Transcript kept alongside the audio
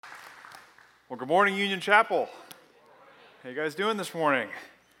Well, good morning, Union Chapel. How you guys doing this morning?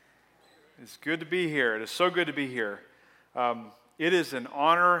 It's good to be here. It is so good to be here. It is an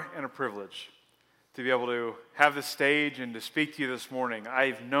honor and a privilege to be able to have this stage and to speak to you this morning.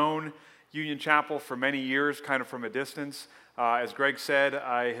 I've known Union Chapel for many years, kind of from a distance. As Greg said,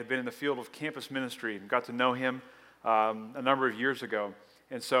 I had been in the field of campus ministry and got to know him a number of years ago.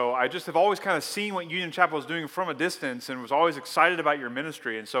 And so I just have always kind of seen what Union Chapel was doing from a distance and was always excited about your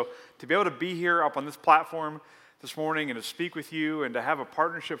ministry. And so to be able to be here up on this platform this morning and to speak with you and to have a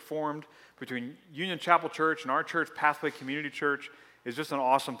partnership formed between Union Chapel Church and our church, Pathway Community Church, is just an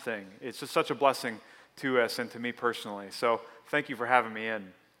awesome thing. It's just such a blessing to us and to me personally. So thank you for having me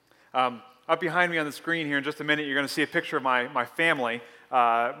in. Up behind me on the screen here in just a minute, you're going to see a picture of my family.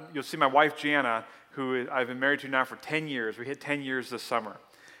 You'll see my wife, Jana, who I've been married to now for 10 years. We hit 10 years this summer.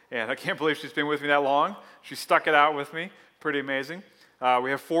 And I can't believe she's been with me that long. She stuck it out with me. Pretty amazing. We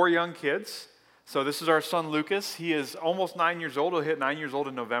have 4 young kids. So this is our son, Lucas. He is almost 9 years old. He'll hit 9 years old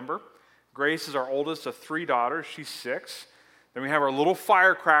in November. Grace is our oldest of 3 daughters. She's 6. Then we have our little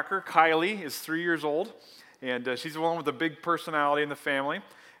firecracker, Kylie, is 3 years old. And she's the one with the big personality in the family.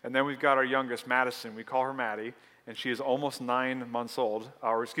 And then we've got our youngest, Madison. We call her Maddie. And she is almost 9 months old,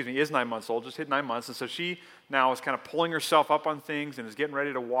 is 9 months old, just hit 9 months. And so she now is kind of pulling herself up on things and is getting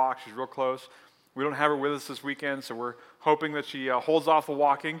ready to walk. She's real close. We don't have her with us this weekend, so we're hoping that she holds off the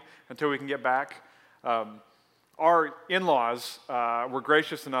walking until we can get back. Our in-laws were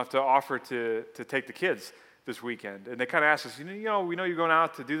gracious enough to offer to take the kids this weekend. And they kind of asked us, we know you're going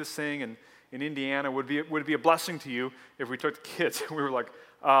out to do this thing in Indiana. Would it be a blessing to you if we took the kids? And we were like,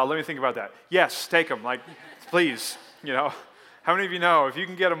 let me think about that. Yes, take them. Please, how many of you know if you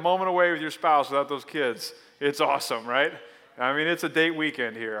can get a moment away with your spouse without those kids, it's awesome, right? I mean, it's a date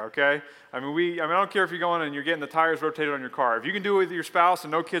weekend here, okay? I don't care if you're going and you're getting the tires rotated on your car. If you can do it with your spouse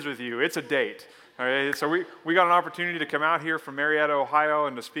and no kids with you, it's a date. All right? So we got an opportunity to come out here from Marietta, Ohio,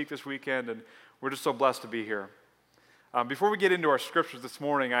 and to speak this weekend, and we're just so blessed to be here. Before we get into our scriptures this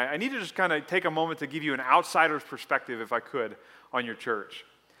morning, I need to just kind of take a moment to give you an outsider's perspective, if I could, on your church.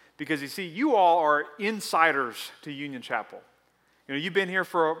 Because you see, you all are insiders to Union Chapel. You've been here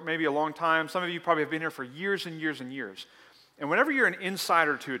for maybe a long time. Some of you probably have been here for years and years and years. And whenever you're an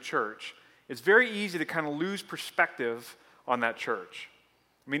insider to a church, it's very easy to kind of lose perspective on that church.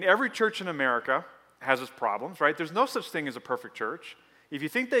 Every church in America has its problems, right? There's no such thing as a perfect church. If you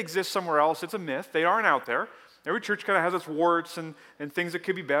think they exist somewhere else, it's a myth. They aren't out there. Every church kind of has its warts and things that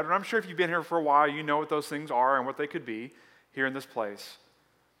could be better. And I'm sure if you've been here for a while, you know what those things are and what they could be here in this place.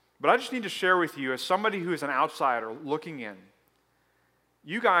 But I just need to share with you, as somebody who is an outsider looking in,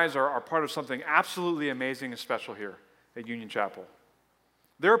 you guys are part of something absolutely amazing and special here at Union Chapel.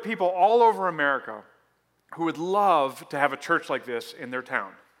 There are people all over America who would love to have a church like this in their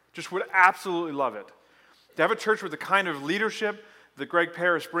town. Just would absolutely love it. To have a church with the kind of leadership that Greg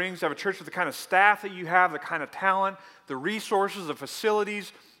Paris brings, to have a church with the kind of staff that you have, the kind of talent, the resources, the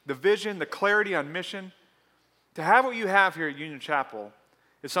facilities, the vision, the clarity on mission. To have what you have here at Union Chapel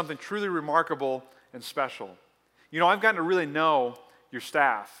is something truly remarkable and special. I've gotten to really know your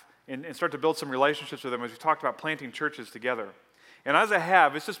staff and start to build some relationships with them as we talked about planting churches together. And as I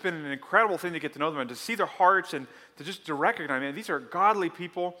have, it's just been an incredible thing to get to know them and to see their hearts and to recognize, these are godly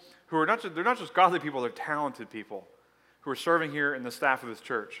people who are they're not just godly people, they're talented people who are serving here in the staff of this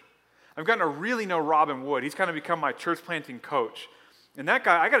church. I've gotten to really know Robin Wood. He's kind of become my church planting coach. And that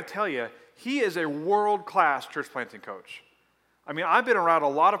guy, I got to tell you, he is a world-class church planting coach. I've been around a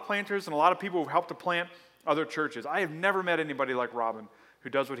lot of planters and a lot of people who've helped to plant other churches. I have never met anybody like Robin who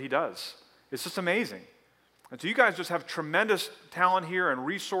does what he does. It's just amazing. And so you guys just have tremendous talent here and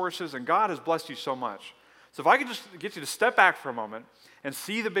resources, and God has blessed you so much. So if I could just get you to step back for a moment and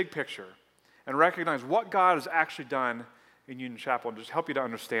see the big picture and recognize what God has actually done in Union Chapel and just help you to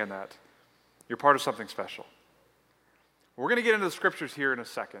understand that. You're part of something special. We're going to get into the scriptures here in a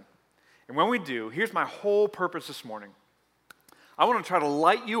second. And when we do, here's my whole purpose this morning. I want to try to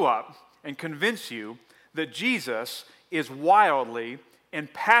light you up and convince you that Jesus is wildly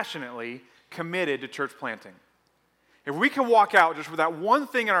and passionately committed to church planting. If we can walk out just with that one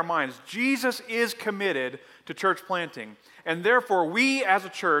thing in our minds, Jesus is committed to church planting. And therefore, we as a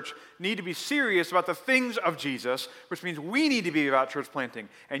church need to be serious about the things of Jesus, which means we need to be about church planting.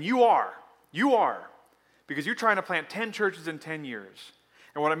 And you are. Because you're trying to plant 10 churches in 10 years.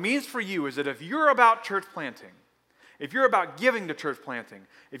 And what it means for you is that if you're about church planting, if you're about giving to church planting,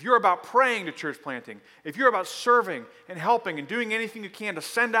 if you're about praying to church planting, if you're about serving and helping and doing anything you can to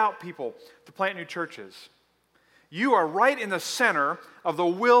send out people to plant new churches, you are right in the center of the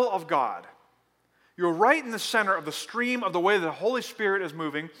will of God. You're right in the center of the stream of the way that the Holy Spirit is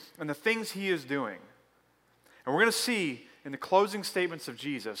moving and the things he is doing. And we're going to see in the closing statements of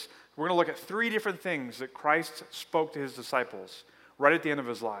Jesus, we're going to look at 3 different things that Christ spoke to his disciples right at the end of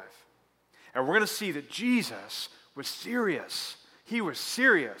his life. And we're going to see that Jesus was serious. He was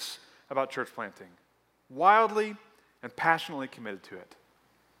serious about church planting, wildly and passionately committed to it.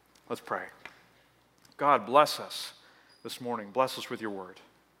 Let's pray. God, bless us this morning. Bless us with your word.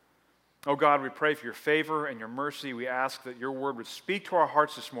 Oh God, we pray for your favor and your mercy. We ask that your word would speak to our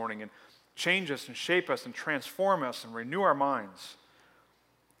hearts this morning and change us and shape us and transform us and renew our minds.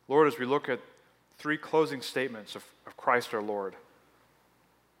 Lord, as we look at 3 closing statements of Christ our Lord,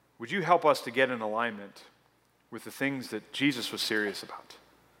 would you help us to get in alignment with the things that Jesus was serious about?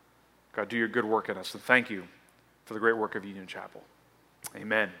 God, do your good work in us, and thank you for the great work of Union Chapel.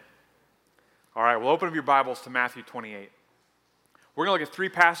 Amen. All right, we'll open up your Bibles to Matthew 28. We're going to look at 3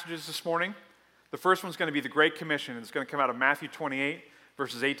 passages this morning. The first one's going to be the Great Commission, and it's going to come out of Matthew 28,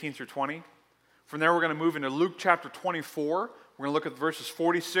 verses 18 through 20. From there, we're going to move into Luke chapter 24. We're going to look at verses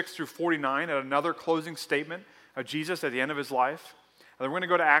 46 through 49 at another closing statement of Jesus at the end of his life. And then we're going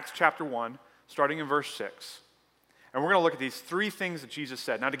to go to Acts chapter 1, starting in verse 6. And we're going to look at these 3 things that Jesus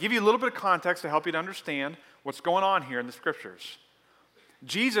said. Now, to give you a little bit of context to help you to understand what's going on here in the Scriptures,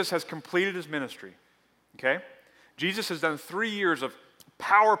 Jesus has completed his ministry, okay? Jesus has done 3 years of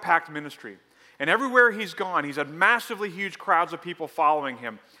power-packed ministry. And everywhere he's gone, he's had massively huge crowds of people following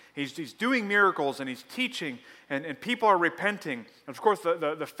him. He's doing miracles and he's teaching, and people are repenting. And of course,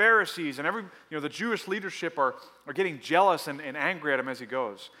 the Pharisees and the Jewish leadership are getting jealous and angry at him as he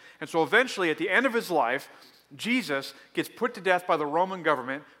goes. And so eventually, at the end of his life, Jesus gets put to death by the Roman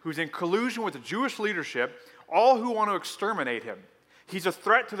government, who's in collusion with the Jewish leadership, all who want to exterminate him. He's a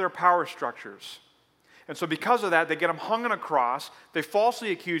threat to their power structures. And so because of that, they get him hung on a cross. They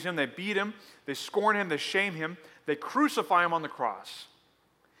falsely accuse him. They beat him. They scorn him. They shame him. They crucify him on the cross.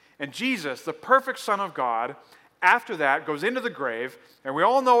 And Jesus, the perfect Son of God, after that goes into the grave. And we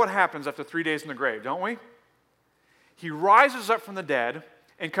all know what happens after 3 days in the grave, don't we? He rises up from the dead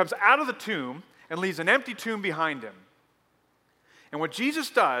and comes out of the tomb and leaves an empty tomb behind him. And what Jesus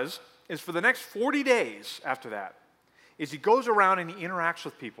does is for the next 40 days after that, is he goes around and he interacts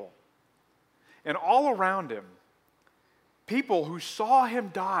with people. And all around him, people who saw him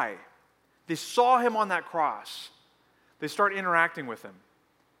die, they saw him on that cross, they start interacting with him.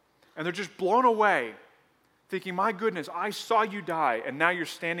 And they're just blown away, thinking, my goodness, I saw you die, and now you're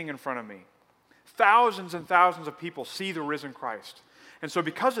standing in front of me. Thousands and thousands of people see the risen Christ. And so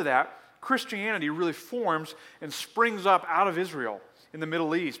because of that, Christianity really forms and springs up out of Israel in the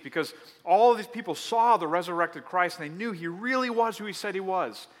Middle East, because all of these people saw the resurrected Christ, and they knew he really was who he said he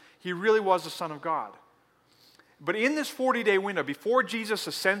was. He really was the Son of God. But in this 40-day window, before Jesus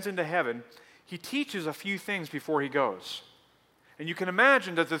ascends into heaven, he teaches a few things before he goes. And you can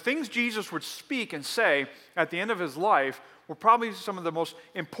imagine that the things Jesus would speak and say at the end of his life were probably some of the most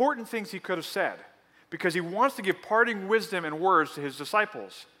important things he could have said, because he wants to give parting wisdom and words to his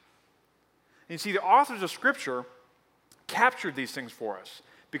disciples. And you see, the authors of Scripture captured these things for us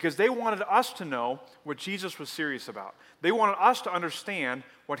because they wanted us to know what Jesus was serious about. They wanted us to understand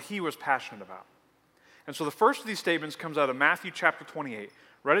what he was passionate about. And so the first of these statements comes out of Matthew chapter 28,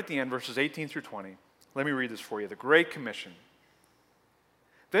 right at the end, verses 18 through 20. Let me read this for you. The Great Commission.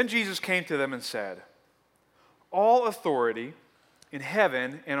 Then Jesus came to them and said, all authority in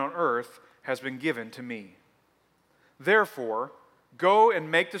heaven and on earth has been given to me. Therefore, go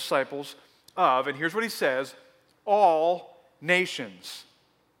and make disciples of, and here's what he says, all nations,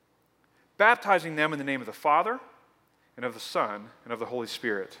 baptizing them in the name of the Father and of the Son and of the Holy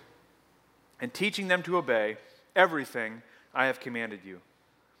Spirit, and teaching them to obey everything I have commanded you.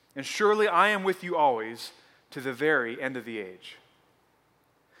 And surely I am with you always to the very end of the age.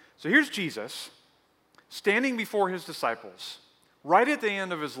 So here's Jesus standing before his disciples right at the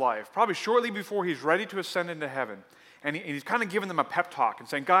end of his life, probably shortly before he's ready to ascend into heaven. And he's kind of giving them a pep talk and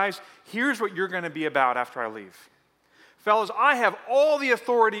saying, guys, here's what you're going to be about after I leave. Fellas, I have all the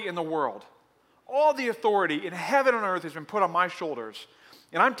authority in the world. All the authority in heaven and earth has been put on my shoulders.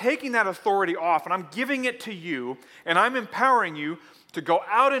 And I'm taking that authority off and I'm giving it to you, and I'm empowering you to go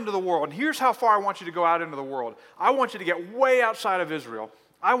out into the world. And here's how far I want you to go out into the world. I want you to get way outside of Israel.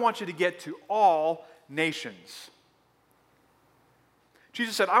 I want you to get to all nations.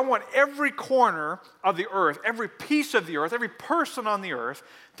 Jesus said, I want every corner of the earth, every piece of the earth, every person on the earth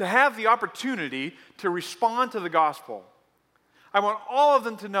to have the opportunity to respond to the gospel. I want all of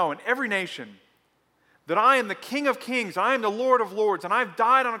them to know in every nation that I am the King of Kings, I am the Lord of Lords, and I've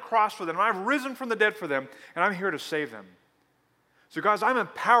died on a cross for them, and I've risen from the dead for them, and I'm here to save them. So guys, I'm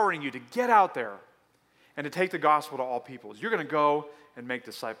empowering you to get out there and to take the gospel to all peoples. You're going to go and make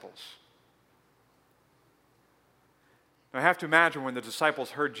disciples. Now, I have to imagine when the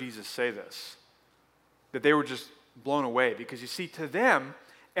disciples heard Jesus say this, that they were just blown away, because you see, to them,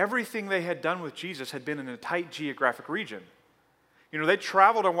 everything they had done with Jesus had been in a tight geographic region. You know, they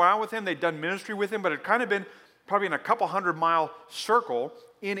traveled a while with him, they'd done ministry with him, but it had kind of been probably in a couple 100-mile circle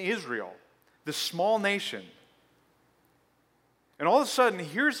in Israel, this small nation. And all of a sudden,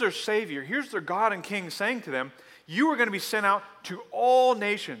 here's their Savior, here's their God and King saying to them, you are going to be sent out to all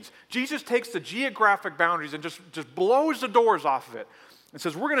nations. Jesus takes the geographic boundaries and just blows the doors off of it and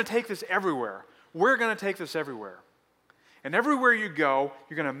says, we're going to take this everywhere. We're going to take this everywhere. And everywhere you go,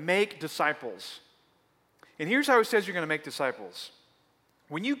 you're going to make disciples. And here's how he says you're going to make disciples.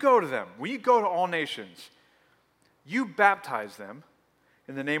 When you go to them, when you go to all nations, you baptize them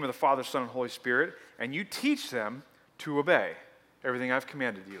in the name of the Father, Son, and Holy Spirit, and you teach them to obey everything I've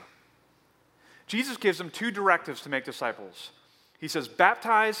commanded you. Jesus gives them two directives to make disciples. He says,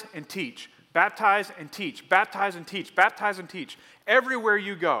 baptize and teach, baptize and teach, baptize and teach, baptize and teach. Everywhere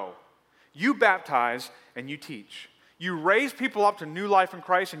you go, you baptize and you teach. You raise people up to new life in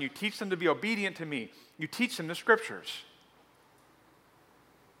Christ, and you teach them to be obedient to me. You teach them the Scriptures.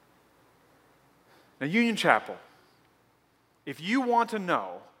 Now, Union Chapel, if you want to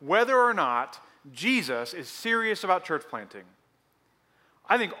know whether or not Jesus is serious about church planting,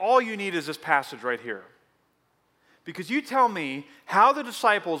 I think all you need is this passage right here. Because you tell me how the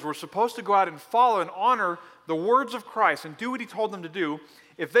disciples were supposed to go out and follow and honor the words of Christ and do what he told them to do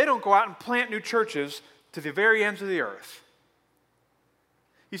if they don't go out and plant new churches to the very ends of the earth.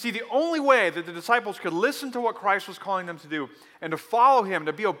 You see, the only way that the disciples could listen to what Christ was calling them to do and to follow him,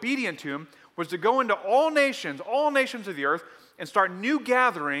 to be obedient to him, was to go into all nations of the earth, and start new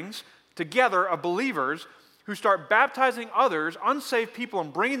gatherings together of believers who start baptizing others, unsaved people,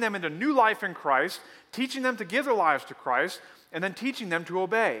 and bringing them into new life in Christ, teaching them to give their lives to Christ, and then teaching them to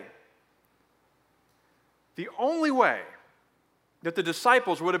obey. The only way that the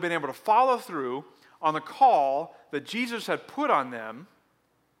disciples would have been able to follow through on the call that Jesus had put on them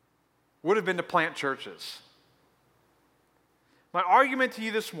would have been to plant churches. My argument to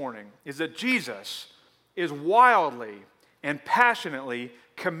you this morning is that Jesus is wildly and passionately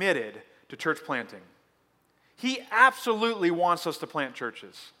committed to church planting. He absolutely wants us to plant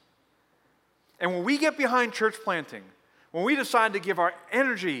churches. And when we get behind church planting, when we decide to give our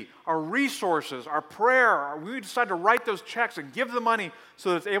energy, our resources, our prayer, we decide to write those checks and give the money so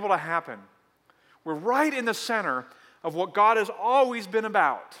that it's able to happen, we're right in the center of what God has always been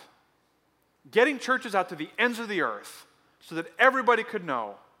about. Getting churches out to the ends of the earth so that everybody could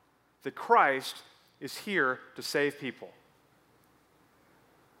know that Christ is here to save people.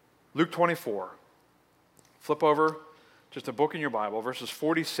 Luke 24. Flip over just a book in your Bible, verses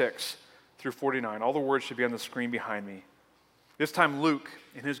 46 through 49. All the words should be on the screen behind me. This time Luke,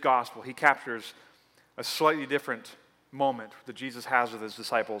 in his gospel, he captures a slightly different moment that Jesus has with his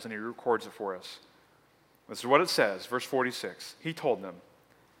disciples, and he records it for us. This is what it says, verse 46. He told them,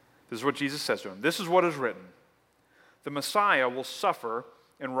 this is what Jesus says to them, this is what is written, the Messiah will suffer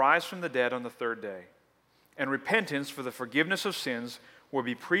and rise from the dead on the third day, and repentance for the forgiveness of sins will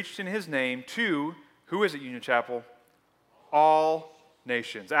be preached in his name to, who is it, Union Chapel? All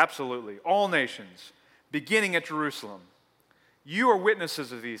nations, absolutely, all nations, beginning at Jerusalem. You are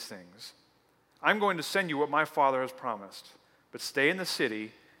witnesses of these things. I'm going to send you what my Father has promised, but stay in the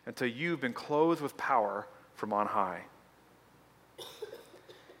city until you've been clothed with power from on high.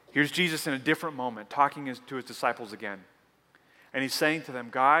 Here's Jesus in a different moment, talking to his disciples again. And he's saying to them,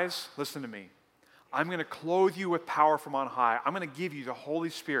 guys, listen to me. I'm going to clothe you with power from on high. I'm going to give you the Holy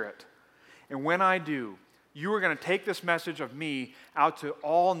Spirit. And when I do, you are going to take this message of me out to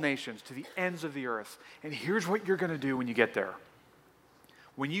all nations, to the ends of the earth. And here's what you're going to do when you get there.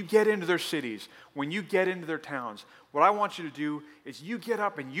 When you get into their cities, when you get into their towns, what I want you to do is you get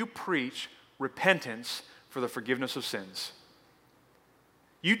up and you preach repentance for the forgiveness of sins.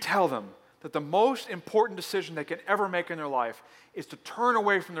 You tell them that the most important decision they can ever make in their life is to turn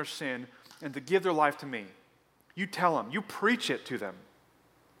away from their sin and to give their life to me. You tell them, you preach it to them.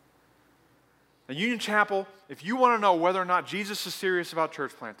 Now, Union Chapel, if you want to know whether or not Jesus is serious about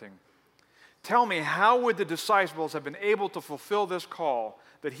church planting, tell me, how would the disciples have been able to fulfill this call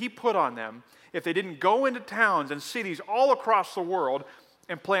that he put on them if they didn't go into towns and cities all across the world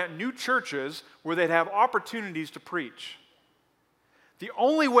and plant new churches where they'd have opportunities to preach? The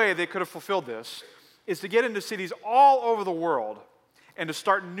only way they could have fulfilled this is to get into cities all over the world and to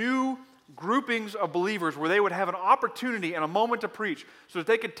start new groupings of believers where they would have an opportunity and a moment to preach so that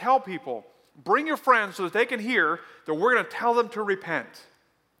they could tell people, bring your friends so that they can hear that we're going to tell them to repent.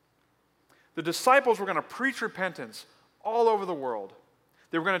 The disciples were going to preach repentance all over the world.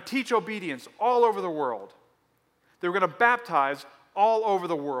 They were going to teach obedience all over the world. They were going to baptize all over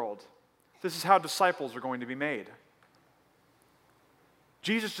the world. This is how disciples are going to be made.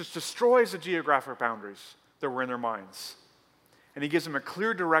 Jesus just destroys the geographic boundaries that were in their minds. And he gives them a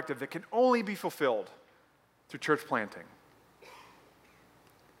clear directive that can only be fulfilled through church planting.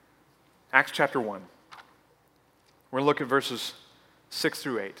 Acts chapter 1. We're going to look at verses 6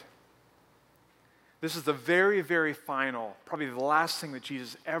 through 8. This is the very, very final, probably the last thing that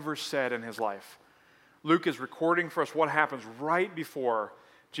Jesus ever said in his life. Luke is recording for us what happens right before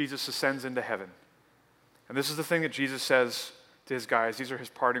Jesus ascends into heaven. And this is the thing that Jesus says to his guys. These are his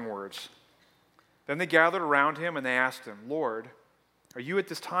parting words. Then they gathered around him and they asked him, Lord, are you at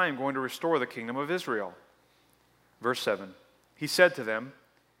this time going to restore the kingdom of Israel? Verse 7. He said to them,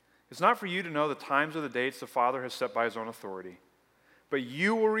 it's not for you to know the times or the dates the Father has set by his own authority, but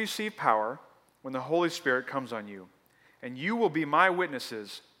you will receive power when the Holy Spirit comes on you, and you will be my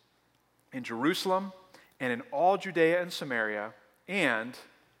witnesses in Jerusalem and in all Judea and Samaria and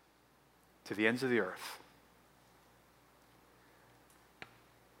to the ends of the earth.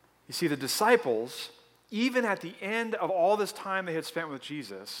 You see, the disciples, even at the end of all this time they had spent with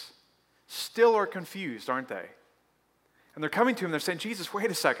Jesus, still are confused, aren't they? And they're coming to him, they're saying, Jesus, wait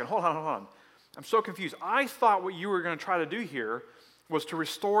a second, hold on. I'm so confused. I thought what you were going to try to do here was to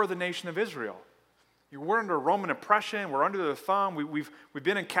restore the nation of Israel. We're under Roman oppression. We're under their thumb. We've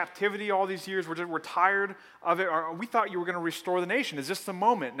been in captivity all these years. We're tired of it. We thought you were going to restore the nation. Is this the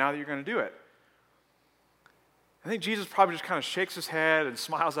moment now that you're going to do it? I think Jesus probably just kind of shakes his head and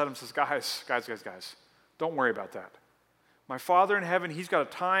smiles at him and says, guys, don't worry about that. My Father in heaven, he's got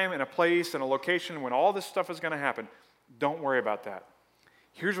a time and a place and a location when all this stuff is going to happen. Don't worry about that.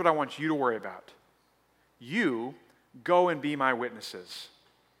 Here's what I want you to worry about. You go and be my witnesses.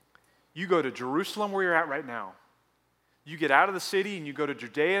 You go to Jerusalem where you're at right now. You get out of the city and you go to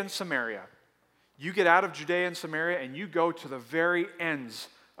Judea and Samaria. You get out of Judea and Samaria and you go to the very ends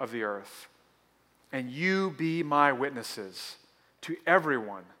of the earth. And you be my witnesses to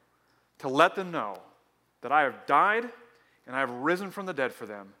everyone to let them know that I have died and I have risen from the dead for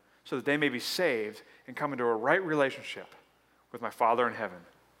them so that they may be saved and come into a right relationship with my Father in heaven.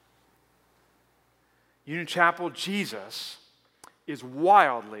 Union Chapel, Jesus is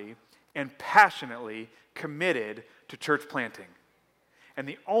wildly and passionately committed to church planting. And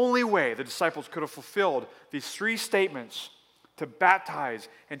the only way the disciples could have fulfilled these three statements to baptize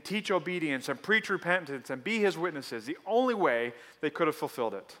and teach obedience and preach repentance and be his witnesses, the only way they could have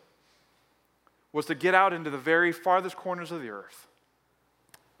fulfilled it was to get out into the very farthest corners of the earth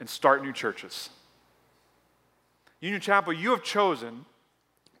and start new churches. Union Chapel, you have chosen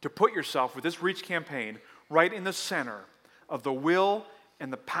to put yourself with this Reach campaign right in the center of the will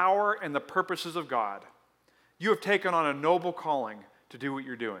and the power and the purposes of God. You have taken on a noble calling to do what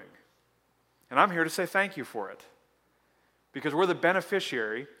you're doing. And I'm here to say thank you for it, because we're the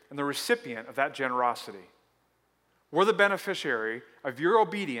beneficiary and the recipient of that generosity. We're the beneficiary of your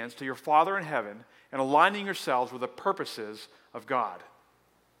obedience to your Father in heaven and aligning yourselves with the purposes of God.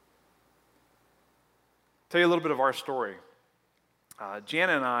 Tell you a little bit of our story.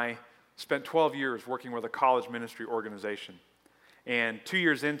 Jana and I spent 12 years working with a college ministry organization. And 2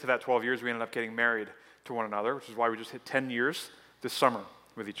 years into that 12 years, we ended up getting married to one another, which is why we just hit 10 years this summer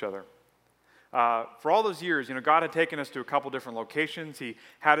with each other. For all those years, God had taken us to a couple different locations. He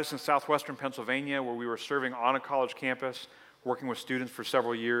had us in southwestern Pennsylvania, where we were serving on a college campus, working with students for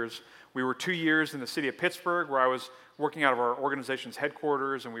several years. We were 2 years in the city of Pittsburgh, where I was working out of our organization's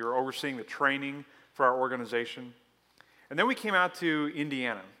headquarters, and we were overseeing the training for our organization. And then we came out to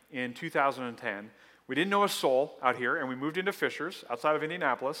Indiana in 2010. We didn't know a soul out here, and we moved into Fishers, outside of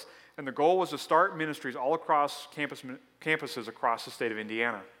Indianapolis, and the goal was to start ministries all across campuses across the state of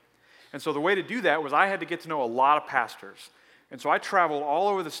Indiana. And so the way to do that was I had to get to know a lot of pastors. And so I traveled all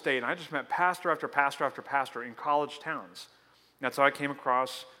over the state, and I just met pastor after pastor after pastor in college towns. And that's how I came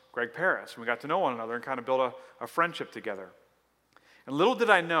across Greg Paris. And we got to know one another and kind of build a friendship together. And little did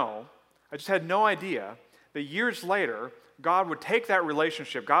I know, I just had no idea, that years later, God would take that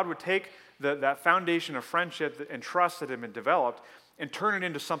relationship, God would take that foundation of friendship and trust that had been developed and turn it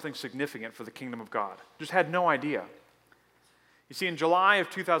into something significant for the kingdom of God. Just had no idea. You see, in July of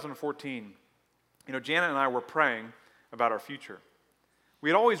 2014, Janet and I were praying about our future. We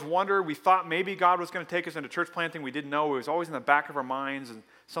had always wondered, we thought maybe God was going to take us into church planting. We didn't know. It was always in the back of our minds and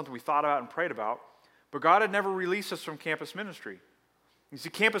something we thought about and prayed about. But God had never released us from campus ministry. You see,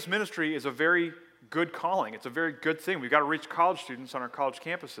 campus ministry is a very good calling. It's a very good thing. We've got to reach college students on our college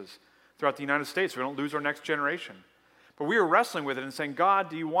campuses throughout the United States so we don't lose our next generation. But we were wrestling with it and saying,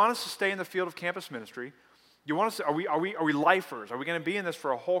 God, do you want us to stay in the field of campus ministry? Do you want us to, are we lifers? Are we going to be in this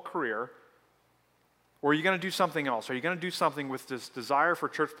for a whole career? Or are you going to do something else? Are you going to do something with this desire for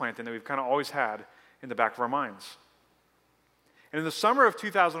church planting that we've kind of always had in the back of our minds? And in the summer of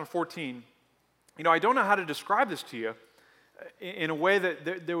 2014, I don't know how to describe this to you in a way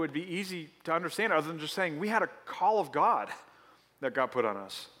that would be easy to understand other than just saying we had a call of God that got put on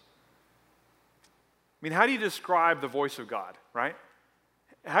us. I mean, how do you describe the voice of God, right?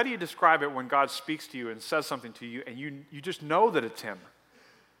 How do you describe it when God speaks to you and says something to you and you just know that it's Him?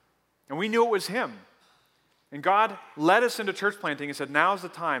 And we knew it was Him. And God led us into church planting and said, now's the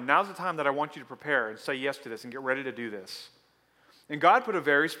time that I want you to prepare and say yes to this and get ready to do this. And God put a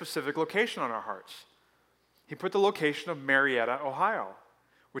very specific location on our hearts. He put the location of Marietta, Ohio,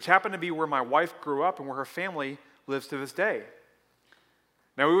 which happened to be where my wife grew up and where her family lives to this day.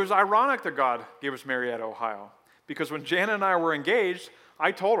 Now, it was ironic that God gave us Marietta, Ohio, because when Jana and I were engaged,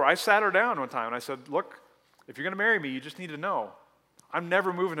 I sat her down one time and I said, look, if you're going to marry me, you just need to know, I'm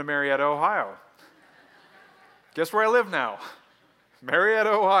never moving to Marietta, Ohio. Guess where I live now?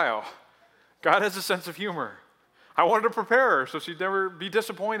 Marietta, Ohio. God has a sense of humor. I wanted to prepare her so she'd never be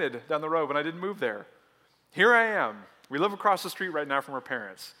disappointed down the road when I didn't move there. Here I am. We live across the street right now from her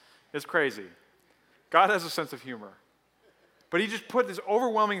parents. It's crazy. God has a sense of humor. But He just put this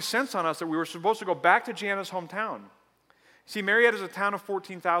overwhelming sense on us that we were supposed to go back to Jana's hometown. See, Marietta is a town of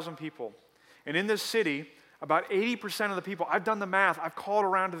 14,000 people. And in this city, about 80% of the people, I've done the math, I've called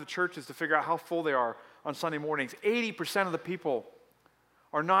around to the churches to figure out how full they are on Sunday mornings. 80% of the people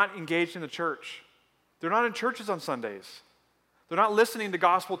are not engaged in the church. They're not in churches on Sundays. They're not listening to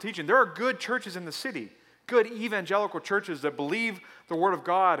gospel teaching. There are good churches in the city, good evangelical churches that believe the Word of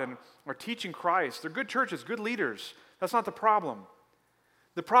God and are teaching Christ. They're good churches, good leaders. That's not the problem.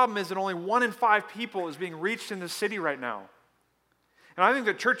 The problem is that only 1 in 5 people is being reached in this city right now. And I think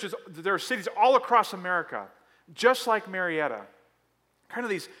that there are cities all across America, just like Marietta, kind of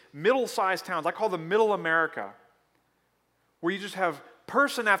these middle-sized towns. I call them Middle America, where you just have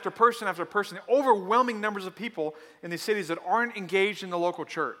person after person after person, overwhelming numbers of people in these cities that aren't engaged in the local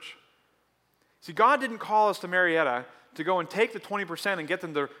church. See, God didn't call us to Marietta to go and take the 20% and get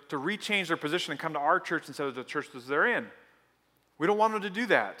them to rechange their position and come to our church instead of the churches they're in. We don't want them to do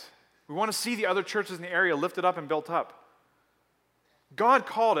that. We want to see the other churches in the area lifted up and built up. God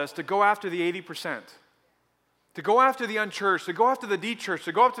called us to go after the 80%, to go after the unchurched, to go after the de-churched,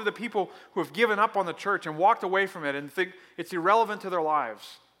 to go after the people who have given up on the church and walked away from it and think it's irrelevant to their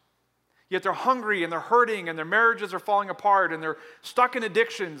lives. Yet they're hungry and they're hurting and their marriages are falling apart and they're stuck in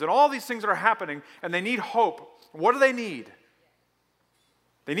addictions and all these things that are happening and they need hope. What do they need?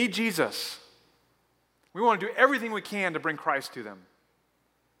 They need Jesus. We want to do everything we can to bring Christ to them.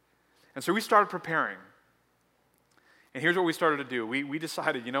 And so we started preparing. And here's what we started to do. We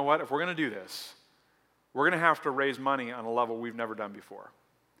decided, you know what, if we're going to do this, we're going to have to raise money on a level we've never done before.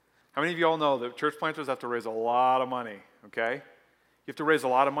 How many of you all know that church planters have to raise a lot of money, okay? You have to raise a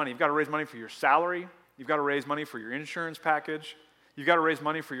lot of money. You've got to raise money for your salary. You've got to raise money for your insurance package. You've got to raise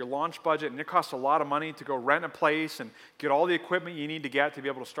money for your launch budget, and it costs a lot of money to go rent a place and get all the equipment you need to get to be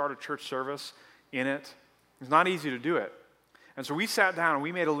able to start a church service in it. It's not easy to do it. And so we sat down and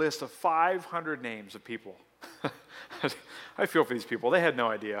we made a list of 500 names of people. I feel for these people. They had no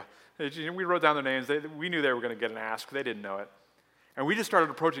idea. We wrote down their names. We knew they were going to get an ask. They didn't know it. And we just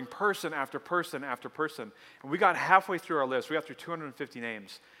started approaching person after person after person. And we got halfway through our list. We got through 250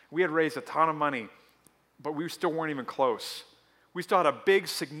 names. We had raised a ton of money, but we still weren't even close. We still had a big,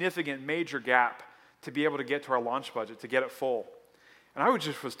 significant, major gap to be able to get to our launch budget, to get it full. And I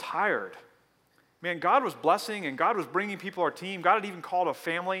just was tired. Man, God was blessing and God was bringing people to our team. God had even called a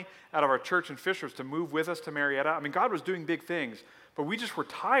family out of our church in Fishers to move with us to Marietta. I mean, God was doing big things, but we just were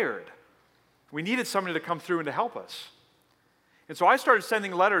tired. We needed somebody to come through and to help us. And so I started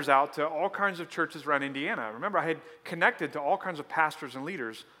sending letters out to all kinds of churches around Indiana. Remember, I had connected to all kinds of pastors and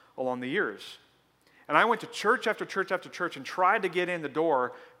leaders along the years. And I went to church after church after church and tried to get in the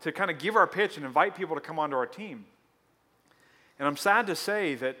door to kind of give our pitch and invite people to come onto our team. And I'm sad to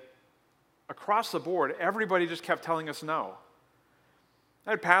say that across the board, everybody just kept telling us no.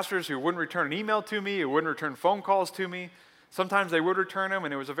 I had pastors who wouldn't return an email to me, who wouldn't return phone calls to me. Sometimes they would return them,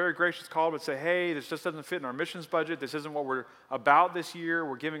 and it was a very gracious call, but say, hey, this just doesn't fit in our missions budget. This isn't what we're about this year.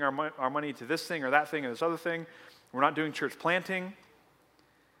 We're giving our money to this thing or that thing or this other thing. We're not doing church planting.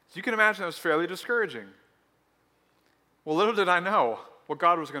 So you can imagine it was fairly discouraging. Well, little did I know what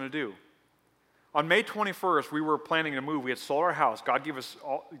God was going to do. On May 21st, we were planning to move. We had sold our house. God gave us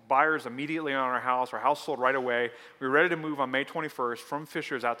buyers immediately on our house. Our house sold right away. We were ready to move on May 21st from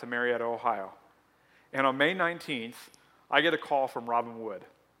Fishers out to Marietta, Ohio. And on May 19th, I get a call from Robin Wood.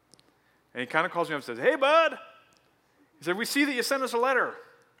 And he kind of calls me up and says, "Hey, bud." He said, "We see that you sent us a letter.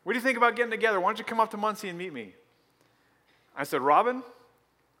 What do you think about getting together? Why don't you come up to Muncie and meet me?" I said, "Robin,"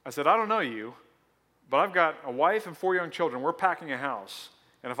 I said, "I don't know you, but I've got a wife and 4 young children. We're packing a house.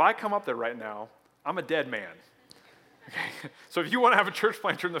 And if I come up there right now, I'm a dead man. Okay? So if you want to have a church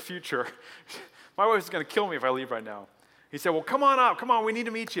planter in the future, my wife's going to kill me if I leave right now." He said, "Well, come on up. Come on, we need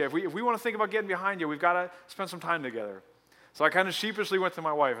to meet you. If we want to think about getting behind you, we've got to spend some time together." So I kind of sheepishly went to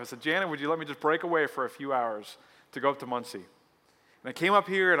my wife. I said, "Janet, would you let me just break away for a few hours to go up to Muncie?" And I came up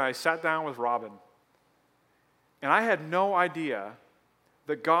here and I sat down with Robin. And I had no idea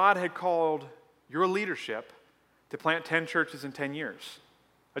that God had called your leadership to plant 10 churches in 10 years.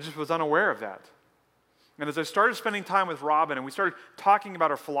 I just was unaware of that. And as I started spending time with Robin and we started talking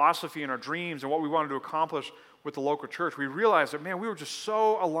about our philosophy and our dreams and what we wanted to accomplish with the local church, we realized that, man, we were just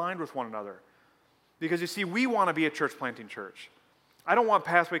so aligned with one another. Because you see, we want to be a church planting church. I don't want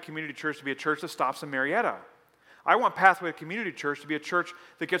Pathway Community Church to be a church that stops in Marietta. I want Pathway Community Church to be a church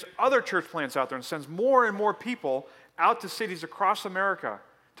that gets other church plants out there and sends more and more people out to cities across America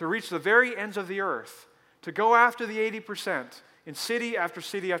to reach the very ends of the earth, to go after the 80% in city after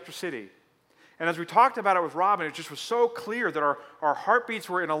city after city. And as we talked about it with Robin, it just was so clear that our heartbeats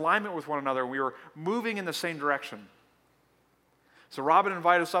were in alignment with one another. We were moving in the same direction. So Robin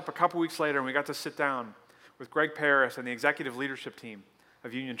invited us up a couple weeks later, and we got to sit down with Greg Paris and the executive leadership team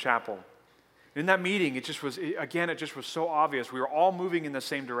of Union Chapel. In that meeting, it just was so obvious. We were all moving in the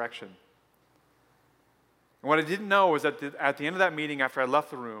same direction. And what I didn't know was that at the end of that meeting, after I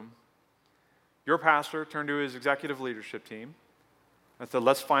left the room, your pastor turned to his executive leadership team and said,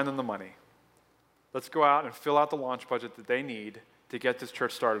 "Let's find them the money. Let's go out and fill out the launch budget that they need to get this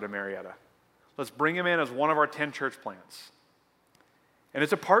church started in Marietta. Let's bring them in as one of our 10 church plants." And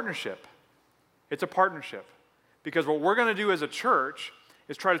it's a partnership. It's a partnership. Because what we're going to do as a church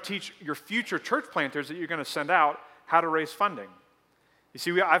is try to teach your future church planters that you're going to send out how to raise funding. You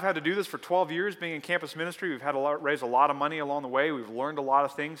see, I've had to do this for 12 years being in campus ministry. We've had to raise a lot of money along the way. We've learned a lot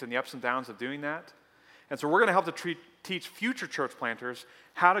of things and the ups and downs of doing that. And so we're going to help to teach future church planters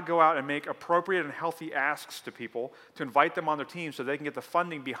how to go out and make appropriate and healthy asks to people to invite them on their team so they can get the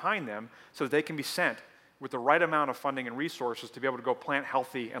funding behind them so that they can be sent with the right amount of funding and resources to be able to go plant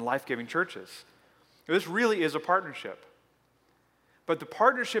healthy and life-giving churches. This really is a partnership. But the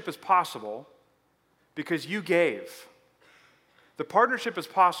partnership is possible because you gave. The partnership is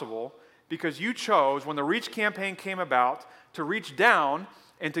possible because you chose, when the Reach campaign came about, to reach down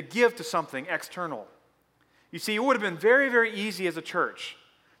and to give to something external. You see, it would have been very, very easy as a church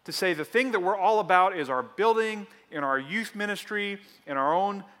to say the thing that we're all about is our building, in our youth ministry, in our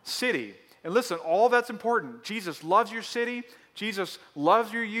own city. And listen, all that's important. Jesus loves your city. Jesus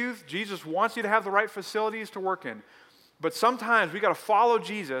loves your youth. Jesus wants you to have the right facilities to work in. But sometimes we got to follow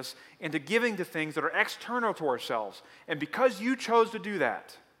Jesus into giving to things that are external to ourselves. And because you chose to do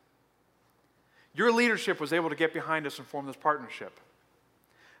that, your leadership was able to get behind us and form this partnership.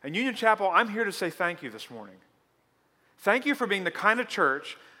 And Union Chapel, I'm here to say thank you this morning. Thank you for being the kind of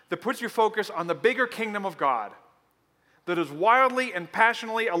church that puts your focus on the bigger kingdom of God, that is wildly and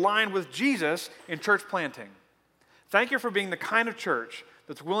passionately aligned with Jesus in church planting. Thank you for being the kind of church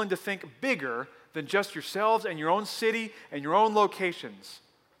that's willing to think bigger than just yourselves and your own city and your own locations.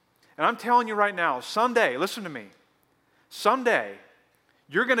 And I'm telling you right now, someday, listen to me, someday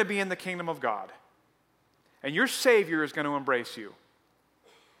you're going to be in the kingdom of God. And your Savior is going to embrace you.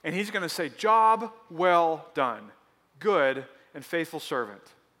 And He's going to say, "Job well done, good and faithful servant."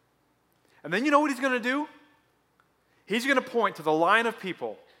 And then you know what He's going to do? He's going to point to the line of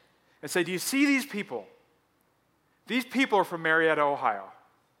people and say, "Do you see these people? These people are from Marietta, Ohio.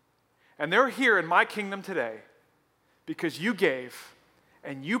 And they're here in my kingdom today because you gave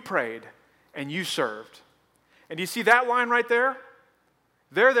and you prayed and you served." And do you see that line right there?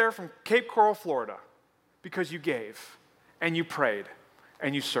 They're there from Cape Coral, Florida because you gave and you prayed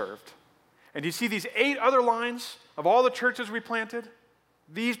and you served. And do you see these 8 other lines of all the churches we planted?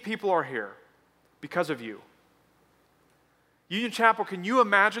 These people are here because of you. Union Chapel, can you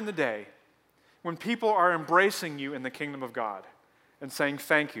imagine the day when people are embracing you in the kingdom of God and saying,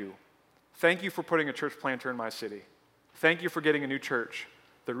 "Thank you. Thank you for putting a church planter in my city. Thank you for getting a new church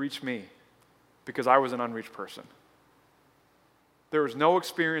that reached me because I was an unreached person." There is no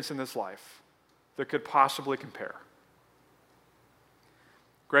experience in this life that could possibly compare.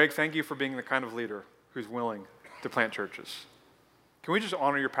 Greg, thank you for being the kind of leader who's willing to plant churches. Can we just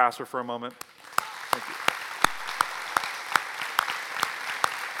honor your pastor for a moment? Thank you.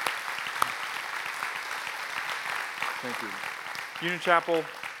 Thank you. Union Chapel,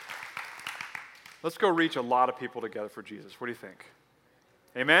 Let's go reach a lot of people together for Jesus. What do you think?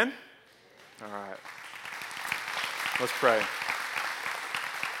 Amen? All right. Let's pray.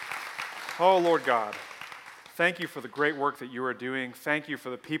 Oh, Lord God, thank you for the great work that you are doing. Thank you for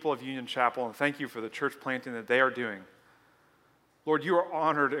the people of Union Chapel, and thank you for the church planting that they are doing. Lord, you are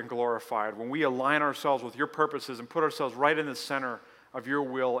honored and glorified when we align ourselves with your purposes and put ourselves right in the center of your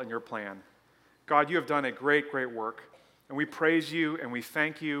will and your plan. God, you have done a great, great work, and we praise you, and we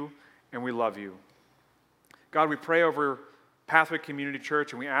thank you, and we love you. God, we pray over Pathway Community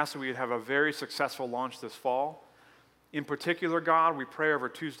Church, and we ask that we would have a very successful launch this fall. In particular, God, we pray over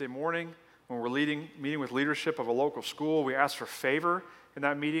Tuesday morning when we're meeting with leadership of a local school. We ask for favor in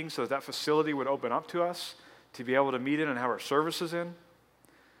that meeting so that facility would open up to us to be able to meet in and have our services in.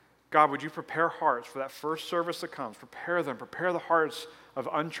 God, would you prepare hearts for that first service that comes? Prepare the hearts of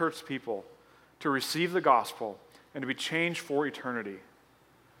unchurched people to receive the gospel and to be changed for eternity.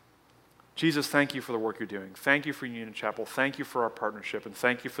 Jesus, thank you for the work you're doing. Thank you for Union Chapel. Thank you for our partnership, and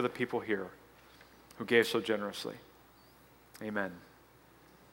thank you for the people here who gave so generously. Amen.